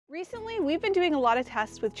Recently, we've been doing a lot of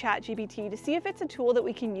tests with Chat GPT to see if it's a tool that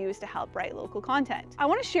we can use to help write local content. I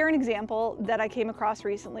want to share an example that I came across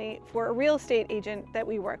recently for a real estate agent that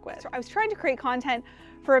we work with. So I was trying to create content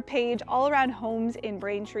for a page all around homes in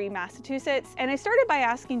Braintree, Massachusetts, and I started by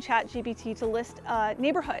asking Chat GPT to list a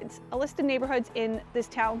list of neighborhoods in this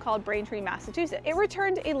town called Braintree, Massachusetts. It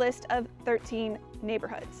returned a list of 13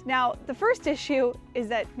 neighborhoods. Now, the first issue is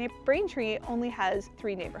that Braintree only has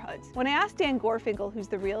 3 neighborhoods. When I asked Dan Gorfinkel, who's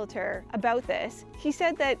the realtor, about this, he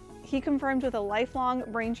said that he confirmed with a lifelong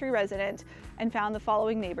Braintree resident and found the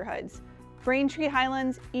following neighborhoods: Braintree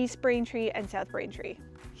Highlands, East Braintree, and South Braintree.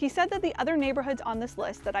 He said that the other neighborhoods on this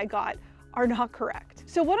list that I got are not correct.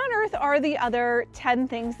 So what on earth are the other 10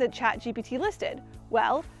 things that Chat GPT listed?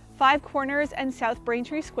 Well, Five Corners and South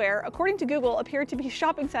Braintree Square, according to Google, appear to be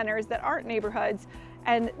shopping centers that aren't neighborhoods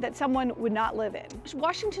and that someone would not live in.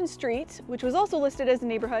 Washington Street, which was also listed as a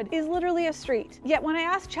neighborhood, is literally a street. Yet when I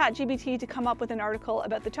asked Chat GPT to come up with an article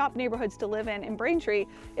about the top neighborhoods to live in Braintree,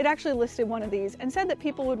 it actually listed one of these and said that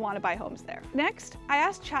people would want to buy homes there. Next, I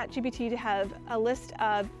asked Chat GPT to have a list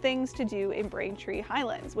of things to do in Braintree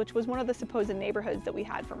Highlands, which was one of the supposed neighborhoods that we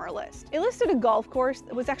had from our list. It listed a golf course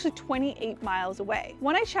that was actually 28 miles away.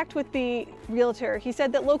 When I checked with the realtor, he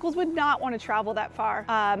said that locals would not want to travel that far,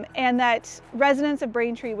 and that residents of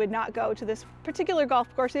Braintree would not go to this particular golf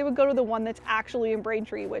course. They would go to the one that's actually in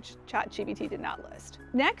Braintree, which Chat GPT did not list.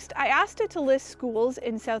 Next, I asked it to list schools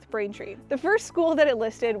in South Braintree. The first school that it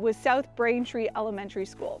listed was South Braintree Elementary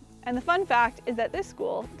School. And the fun fact is that this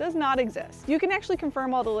school does not exist. You can actually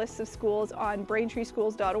confirm all the lists of schools on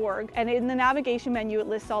braintreeschools.org, and in the navigation menu it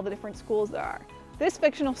lists all the different schools there are. This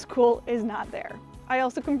fictional school is not there. I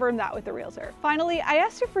also confirmed that with the realtor. Finally, I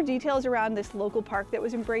asked her for details around this local park that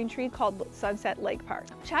was in Braintree called Sunset Lake Park.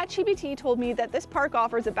 ChatGPT told me that this park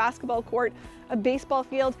offers a basketball court, a baseball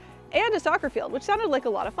field, and a soccer field, which sounded like a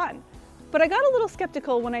lot of fun. But I got a little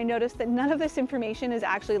skeptical when I noticed that none of this information is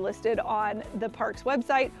actually listed on the park's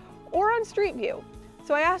website or on Street View.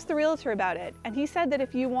 So I asked the realtor about it, and he said that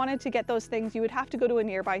if you wanted to get those things, you would have to go to a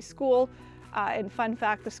nearby school. And fun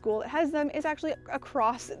fact, the school that has them is actually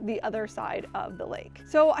across the other side of the lake.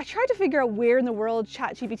 So I tried to figure out where in the world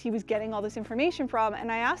ChatGPT was getting all this information from,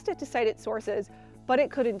 and I asked it to cite its sources, but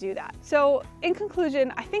it couldn't do that. So in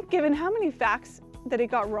conclusion, I think given how many facts that it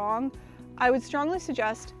got wrong, I would strongly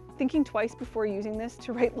suggest thinking twice before using this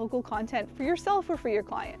to write local content for yourself or for your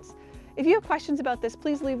clients. If you have questions about this,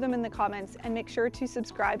 please leave them in the comments and make sure to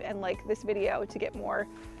subscribe and like this video to get more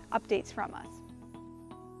updates from us.